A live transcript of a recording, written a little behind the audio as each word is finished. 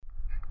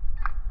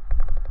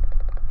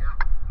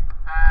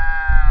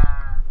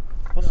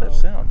that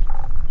sound?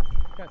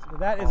 So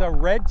that is a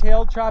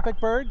red-tailed tropic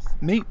bird.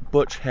 Meet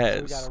Butch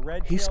Has. So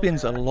He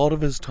spends there. a lot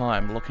of his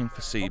time looking for We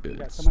got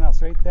seabirds. someone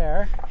else right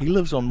there. He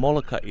lives on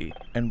Molokai,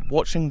 and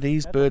watching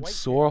these That's a birds white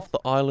soar tail. off the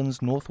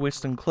island's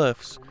northwestern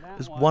cliffs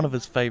is one of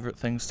his favourite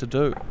things to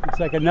do. It's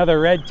like another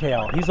red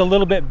tail. He's a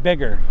little bit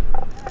bigger.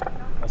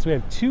 So we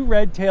have 2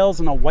 red tails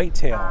and a white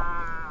tail.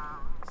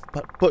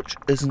 But Butch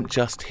isn't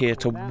just here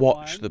to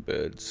watch the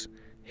birds.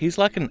 He's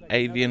like an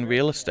avian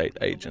real estate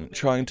agent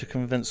trying to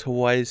convince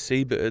Hawaii's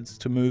seabirds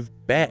to move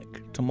back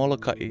to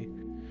Molokai.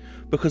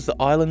 Because the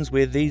islands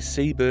where these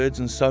seabirds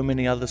and so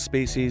many other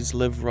species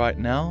live right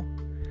now,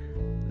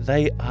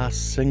 they are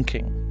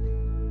sinking.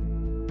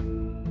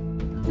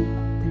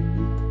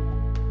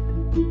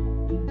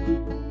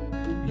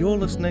 You're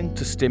listening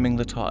to Stemming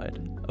the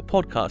Tide, a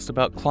podcast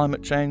about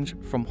climate change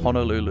from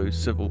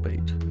Honolulu's Civil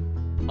Beat.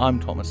 I'm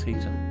Thomas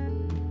Heaton.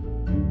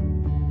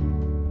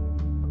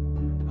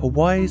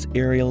 Hawaii's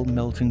aerial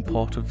melting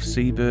pot of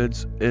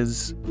seabirds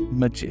is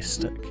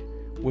majestic.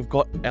 We've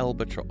got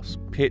albatross,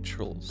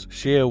 petrels,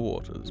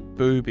 shearwaters,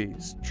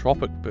 boobies,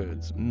 tropic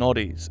birds,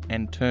 noddies,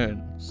 and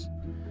terns.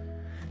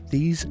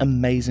 These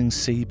amazing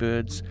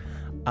seabirds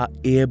are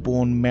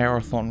airborne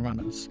marathon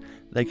runners.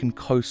 They can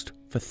coast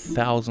for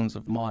thousands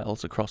of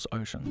miles across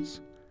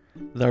oceans.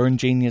 They're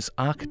ingenious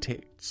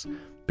architects,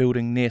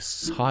 building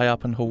nests high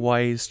up in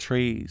Hawaii's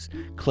trees,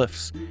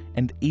 cliffs,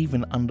 and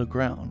even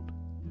underground.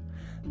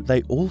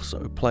 They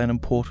also play an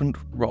important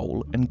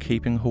role in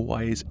keeping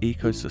Hawaii's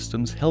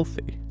ecosystems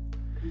healthy.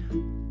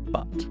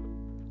 But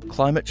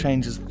climate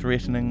change is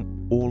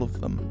threatening all of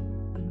them.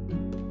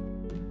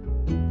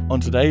 On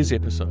today's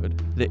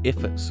episode, the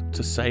efforts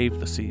to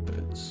save the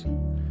seabirds,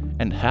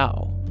 and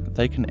how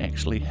they can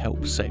actually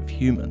help save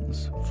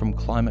humans from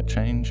climate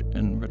change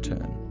in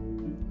return.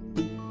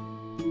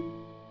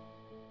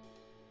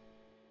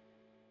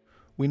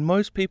 When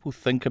most people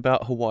think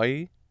about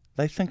Hawaii,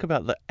 they think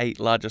about the 8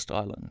 largest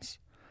islands.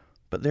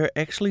 But there are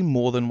actually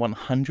more than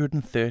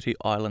 130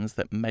 islands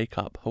that make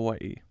up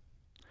Hawaii,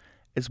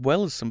 as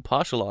well as some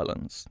partial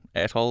islands,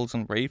 atolls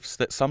and reefs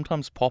that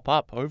sometimes pop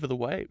up over the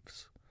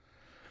waves.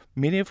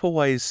 Many of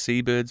Hawaii's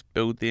seabirds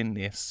build their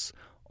nests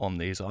on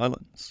these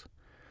islands.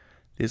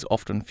 There's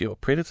often fewer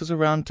predators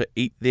around to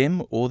eat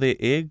them or their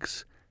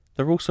eggs.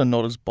 They're also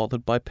not as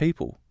bothered by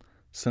people,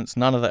 since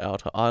none of the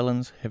outer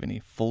islands have any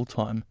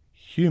full-time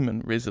human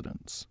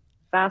residents.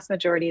 Vast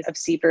majority of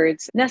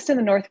seabirds nest in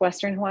the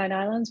northwestern Hawaiian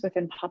Islands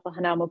within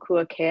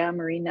Papahanaumokuakea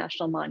Marine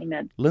National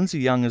Monument. Lindsay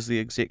Young is the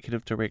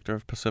Executive Director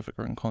of Pacific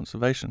Rim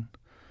Conservation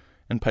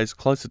and pays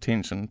close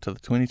attention to the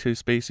 22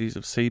 species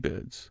of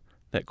seabirds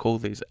that call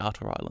these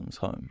outer islands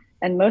home.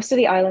 And most of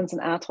the islands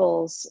and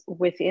atolls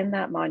within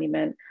that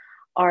monument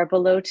are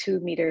below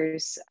 2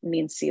 meters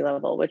mean sea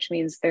level, which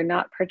means they're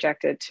not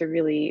projected to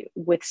really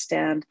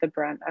withstand the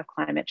brunt of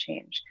climate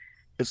change.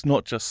 It's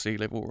not just sea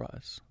level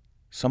rise.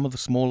 Some of the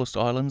smallest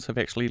islands have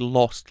actually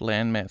lost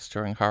landmass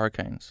during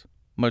hurricanes,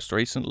 most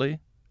recently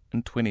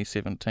in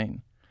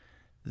 2017.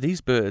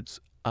 These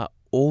birds are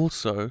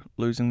also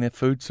losing their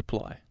food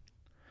supply.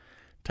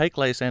 Take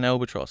Laysan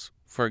albatross,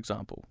 for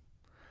example.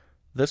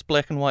 This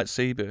black and white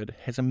seabird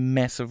has a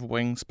massive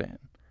wingspan.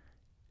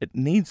 It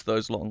needs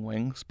those long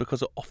wings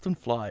because it often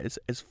flies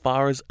as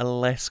far as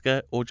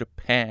Alaska or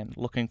Japan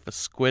looking for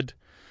squid,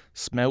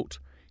 smelt,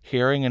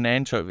 herring and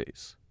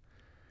anchovies.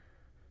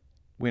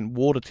 When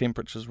water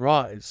temperatures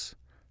rise,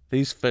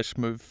 these fish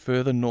move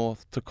further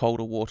north to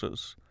colder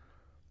waters,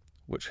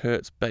 which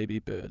hurts baby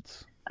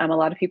birds. A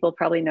lot of people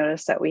probably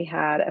noticed that we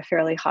had a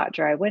fairly hot,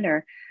 dry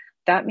winter.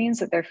 That means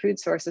that their food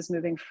source is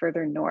moving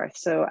further north.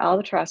 So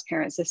albatross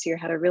parents this year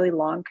had a really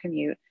long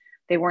commute.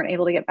 They weren't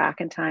able to get back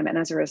in time. And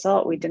as a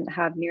result, we didn't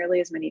have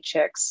nearly as many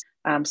chicks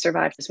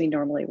survive as we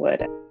normally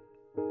would.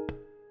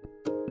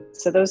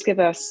 So those give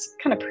us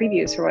kind of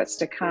previews for what's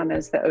to come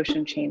as the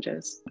ocean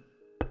changes.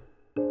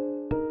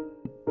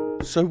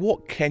 So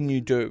what can you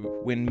do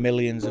when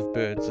millions of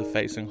birds are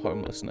facing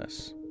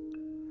homelessness?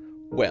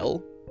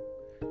 Well,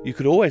 you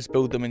could always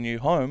build them a new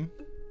home.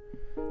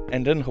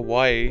 And in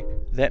Hawaii,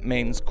 that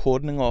means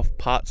cordoning off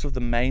parts of the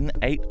main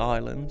 8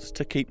 islands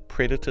to keep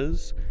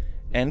predators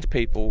and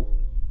people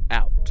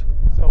out.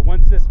 So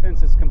once this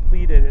fence is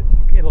completed,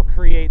 it'll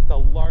create the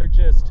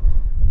largest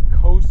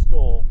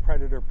coastal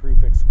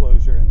predator-proof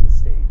exclosure in the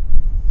state.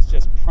 It's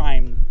just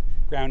prime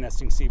ground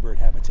nesting seabird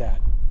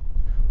habitat.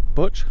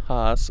 Butch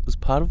Haas is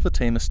part of the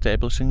team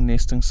establishing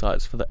nesting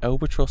sites for the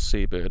albatross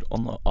seabird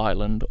on the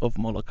island of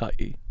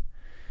Molokai.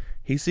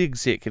 He's the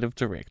executive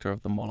director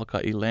of the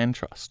Molokai Land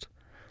Trust.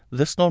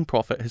 This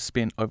non-profit has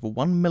spent over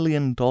 $1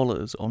 million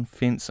on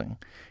fencing,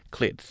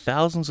 cleared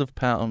thousands of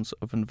pounds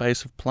of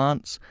invasive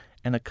plants,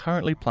 and are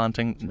currently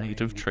planting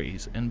native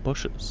trees and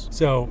bushes.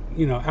 So,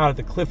 out at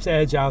the cliff's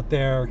edge out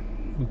there,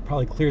 we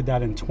probably cleared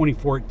that in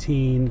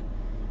 2014.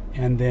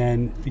 And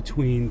then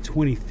between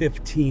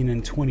 2015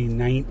 and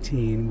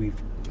 2019,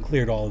 we've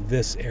cleared all of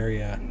this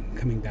area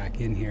coming back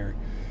in here.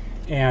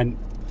 And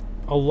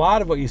A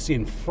lot of what you see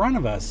in front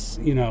of us,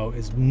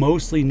 is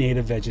mostly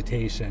native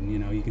vegetation.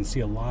 You can see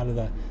a lot of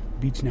the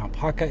beach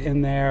alpaca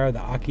in there, the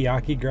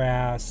ackee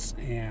grass,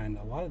 and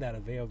a lot of that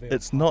aveo.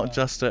 It's not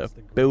just a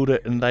build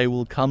it and they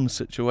will come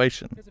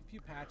situation.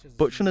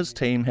 Butch and his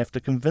team have to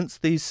convince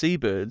these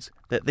seabirds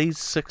that these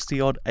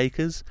 60-odd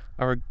acres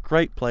are a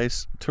great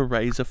place to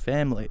raise a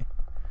family.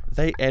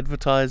 They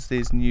advertise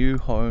these new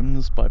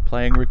homes by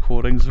playing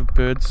recordings of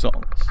bird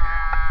songs.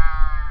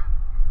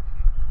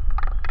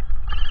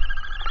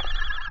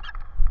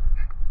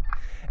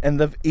 And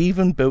they've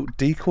even built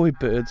decoy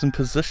birds and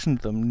positioned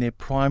them near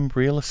prime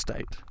real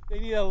estate. They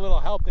need a little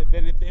help. They've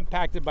been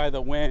impacted by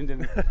the wind,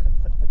 and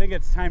I think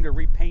it's time to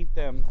repaint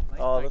them.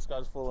 This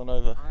guy's fallen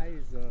over.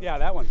 Yeah,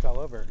 that one fell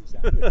over.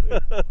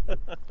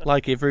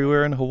 Like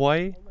everywhere in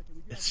Hawaii,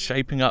 it's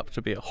shaping up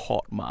to be a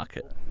hot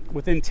market.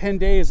 Within 10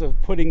 days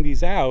of putting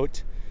these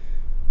out,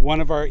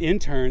 one of our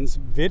interns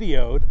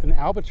videoed an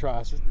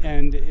albatross,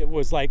 and it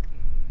was like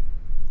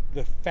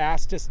the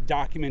fastest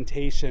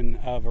documentation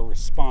of a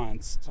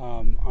response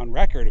on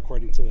record,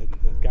 according to the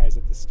guys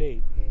at the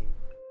state.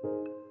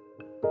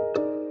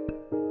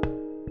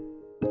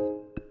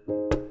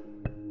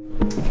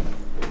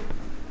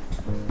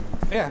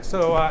 Yeah,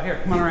 so here,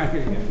 come on around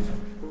here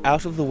again.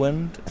 Out of the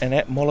wind and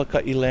at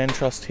Molokai Land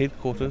Trust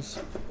headquarters,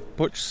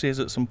 Butch says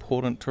it's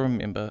important to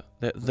remember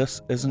that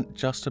this isn't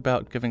just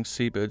about giving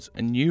seabirds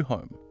a new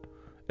home,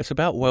 it's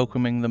about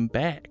welcoming them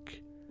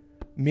back.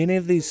 Many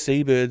of these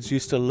seabirds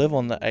used to live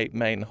on the 8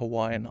 main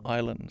Hawaiian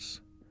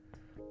islands,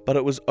 but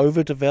it was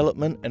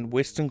overdevelopment and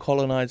Western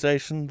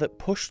colonization that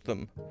pushed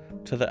them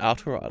to the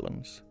outer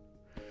islands.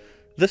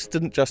 This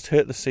didn't just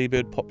hurt the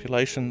seabird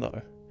population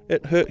though,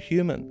 it hurt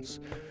humans,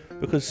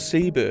 because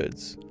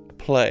seabirds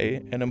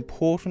play an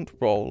important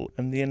role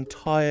in the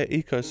entire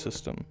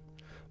ecosystem,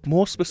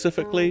 more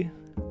specifically,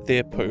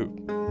 their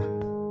poop.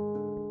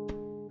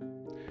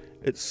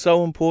 It's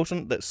so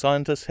important that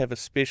scientists have a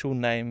special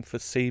name for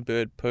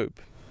seabird poop: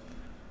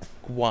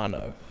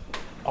 guano.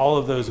 All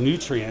of those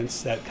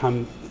nutrients that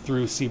come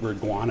through seabird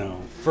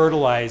guano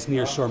fertilize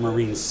nearshore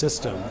marine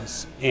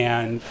systems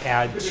and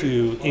add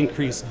to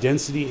increased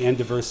density and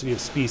diversity of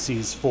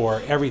species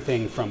for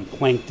everything from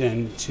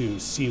plankton to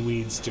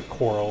seaweeds to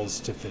corals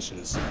to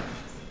fishes.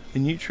 The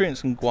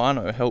nutrients in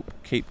guano help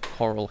keep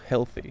coral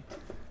healthy.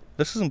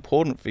 This is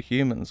important for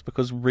humans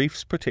because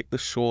reefs protect the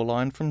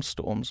shoreline from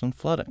storms and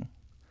flooding.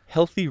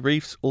 Healthy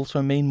reefs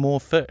also mean more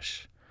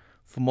fish.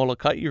 For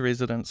Molokai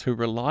residents who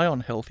rely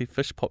on healthy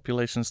fish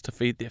populations to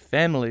feed their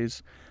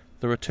families,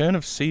 the return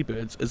of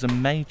seabirds is a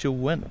major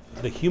win.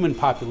 The human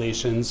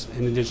populations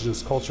and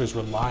indigenous cultures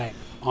rely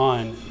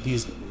on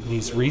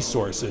these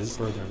resources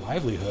for their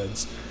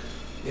livelihoods.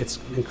 It's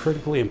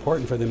critically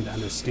important for them to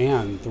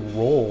understand the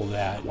role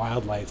that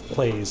wildlife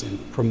plays in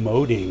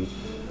promoting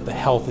the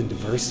health and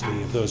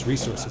diversity of those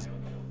resources.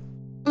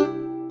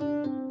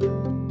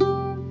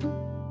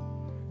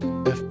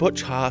 If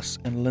Butch Haas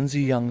and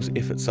Lindsay Young's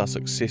efforts are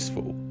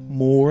successful,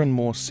 more and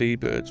more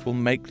seabirds will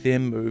make their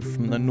move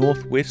from the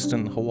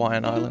northwestern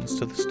Hawaiian Islands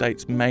to the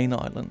state's main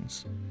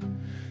islands.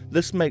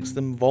 This makes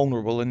them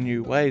vulnerable in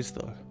new ways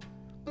though,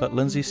 but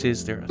Lindsay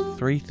says there are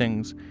 3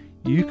 things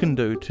you can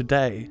do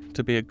today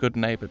to be a good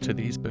neighbour to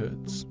these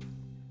birds.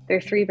 There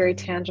are 3 very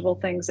tangible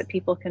things that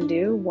people can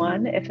do.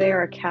 1, if they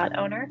are a cat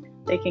owner,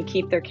 they can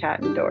keep their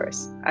cat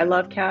indoors. I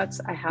love cats.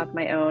 I have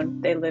my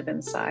own. They live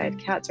inside.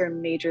 Cats are a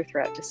major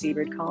threat to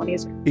seabird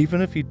colonies.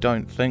 Even if you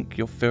don't think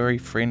your furry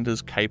friend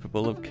is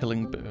capable of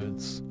killing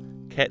birds,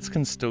 cats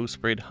can still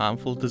spread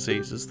harmful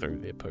diseases through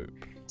their poop.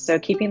 So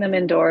keeping them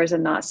indoors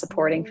and not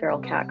supporting feral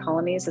cat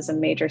colonies is a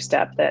major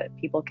step that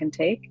people can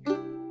take.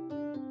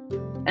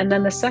 And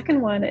then the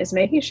second one is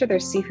making sure their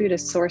seafood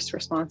is sourced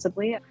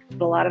responsibly. A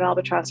lot of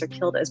albatross are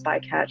killed as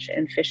bycatch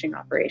in fishing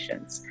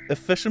operations. If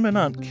fishermen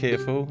aren't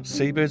careful,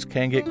 seabirds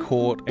can get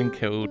caught and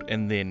killed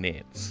in their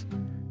nets.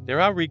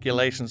 There are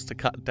regulations to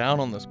cut down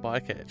on this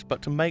bycatch,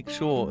 but to make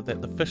sure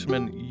that the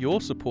fishermen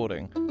you're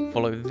supporting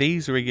follow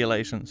these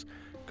regulations,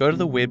 go to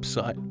the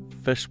website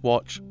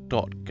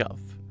fishwatch.gov.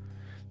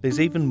 There's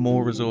even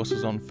more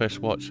resources on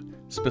Fishwatch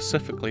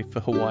specifically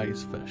for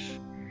Hawaii's fish.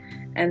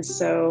 And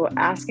so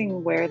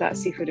asking where that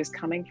seafood is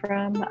coming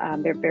from,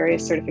 there are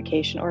various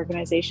certification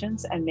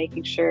organizations, and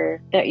making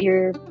sure that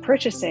you're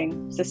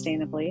purchasing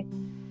sustainably.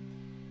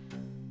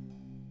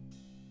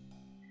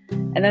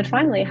 And then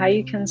finally, how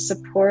you can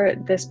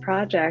support this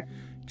project.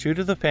 Due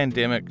to the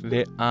pandemic,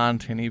 there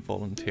aren't any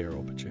volunteer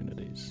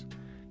opportunities.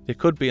 There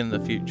could be in the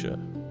future.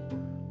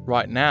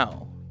 Right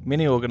now,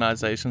 many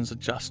organizations are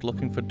just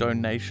looking for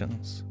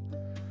donations.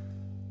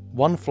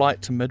 One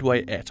flight to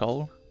Midway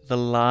Atoll, the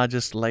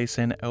largest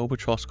Laysan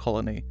albatross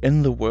colony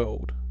in the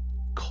world,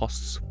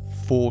 costs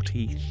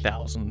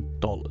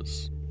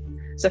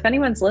 $40,000. So if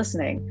anyone's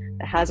listening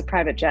that has a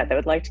private jet that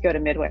would like to go to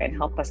Midway and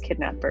help us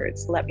kidnap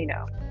birds, let me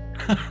know.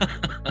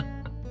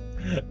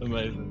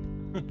 Amazing.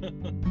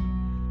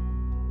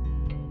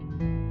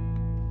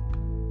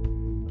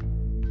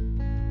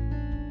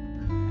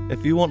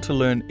 If you want to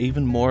learn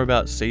even more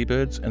about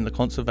seabirds and the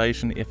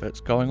conservation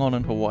efforts going on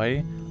in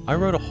Hawaii, I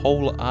wrote a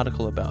whole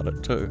article about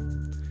it too.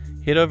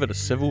 Head over to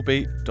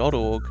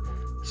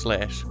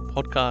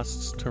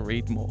civilbeat.org/podcasts to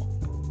read more.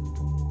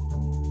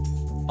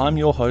 I'm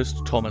your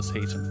host, Thomas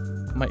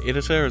Heaton. My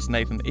editor is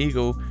Nathan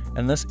Eagle,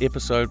 and this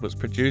episode was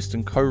produced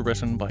and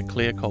co-written by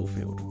Claire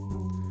Caulfield.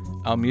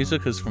 Our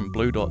music is from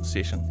Blue Dot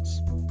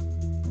Sessions.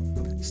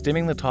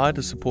 Stemming the Tide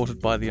is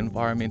supported by the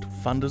Environmental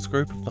Funders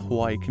Group of the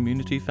Hawaii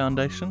Community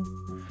Foundation,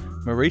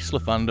 Maurice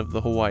LaFond of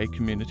the Hawaii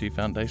Community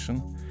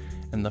Foundation,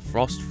 and the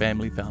Frost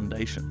Family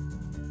Foundation.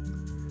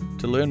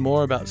 To learn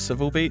more about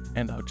Civil Beat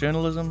and our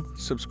journalism,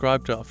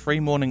 subscribe to our free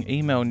morning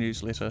email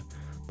newsletter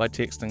by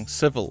texting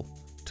CIVIL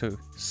to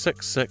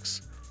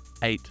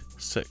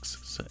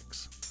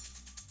 66866.